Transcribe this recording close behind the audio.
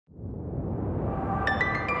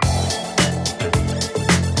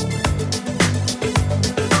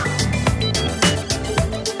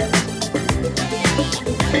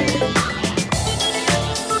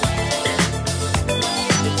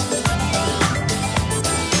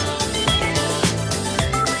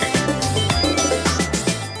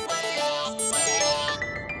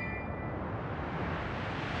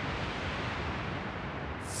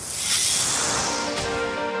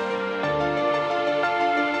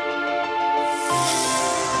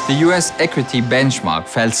The US equity benchmark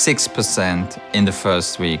fell 6% in the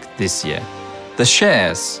first week this year. The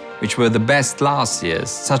shares, which were the best last year,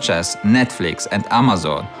 such as Netflix and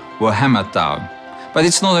Amazon, were hammered down. But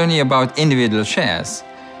it's not only about individual shares,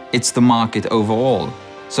 it's the market overall.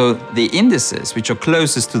 So the indices which are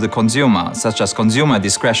closest to the consumer, such as consumer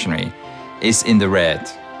discretionary, is in the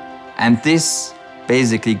red. And this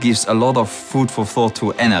basically gives a lot of food for thought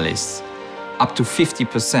to analysts. Up to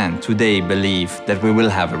 50% today believe that we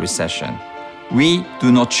will have a recession. We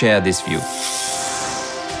do not share this view.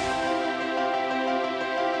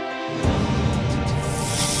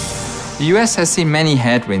 The US has seen many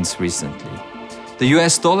headwinds recently. The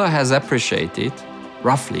US dollar has appreciated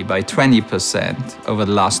roughly by 20% over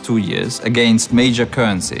the last 2 years against major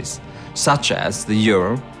currencies, such as the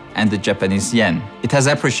euro and the Japanese yen. It has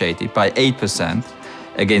appreciated by 8%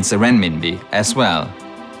 against the renminbi as well.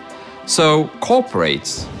 So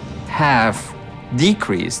corporates have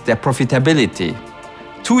decreased their profitability.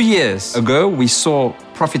 2 years ago, we saw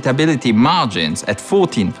profitability margins at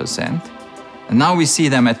 14%, and now we see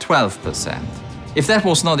them at 12%. If that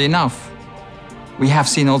was not enough, we have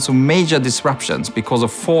seen also major disruptions because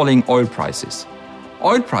of falling oil prices.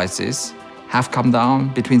 Oil prices have come down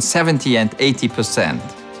between 70 and 80%.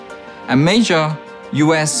 And major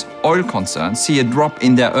US oil concerns see a drop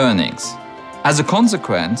in their earnings. As a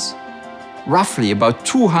consequence, roughly about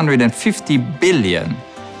 250 billion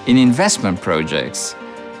in investment projects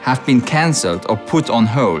have been cancelled or put on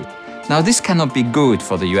hold. Now, this cannot be good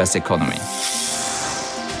for the US economy.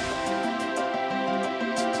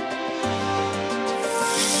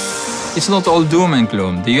 It's not all doom and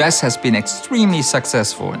gloom. The US has been extremely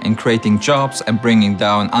successful in creating jobs and bringing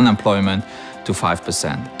down unemployment to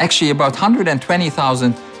 5%. Actually, about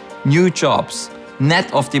 120,000 new jobs,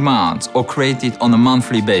 net of demands, are created on a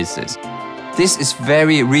monthly basis. This is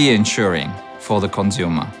very reassuring for the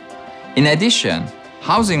consumer. In addition,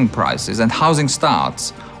 housing prices and housing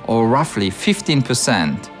starts are roughly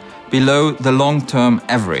 15% below the long-term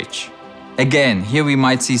average. Again, here we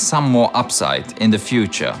might see some more upside in the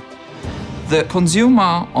future. The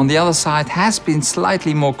consumer, on the other side, has been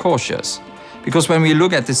slightly more cautious, because when we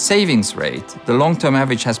look at the savings rate, the long-term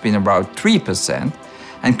average has been about 3%,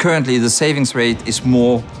 and currently the savings rate is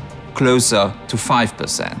more closer to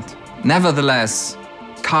 5%. Nevertheless,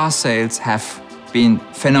 car sales have been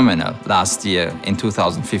phenomenal last year in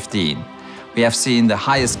 2015. We have seen the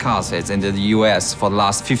highest car sales in the US for the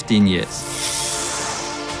last 15 years.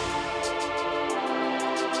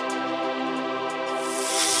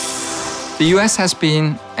 The US has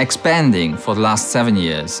been expanding for the last 7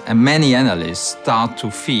 years, and many analysts start to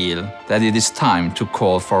feel that it is time to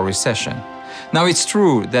call for a recession. Now, it's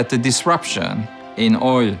true that the disruption in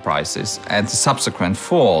oil prices and the subsequent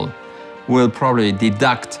fall will probably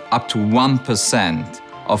deduct up to 1%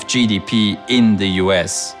 of GDP in the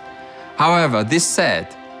US. However, this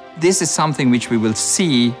said, this is something which we will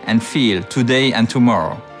see and feel today and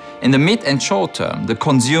tomorrow. In the mid and short term, the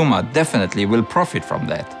consumer definitely will profit from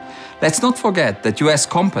that. Let's not forget that US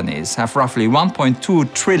companies have roughly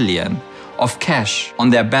 1.2 trillion of cash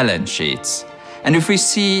on their balance sheets. And if we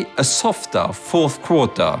see a softer fourth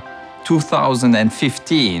quarter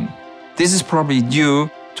 2015, this is probably due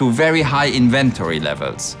to very high inventory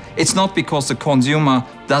levels. It's not because the consumer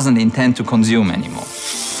doesn't intend to consume anymore.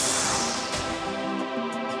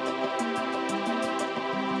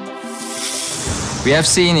 We have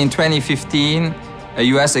seen in 2015 a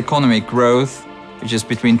US economic growth which is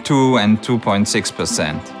between 2 and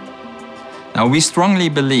 2.6%. Now, we strongly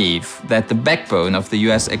believe that the backbone of the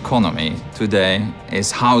US economy today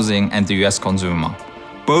is housing and the US consumer.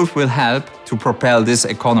 Both will help to propel this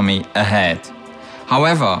economy ahead.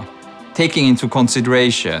 However, taking into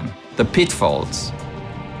consideration the pitfalls,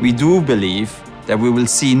 we do believe that we will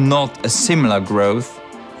see not a similar growth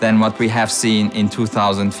than what we have seen in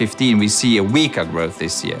 2015. We see a weaker growth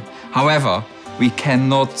this year. However, we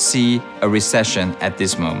cannot see a recession at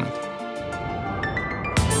this moment.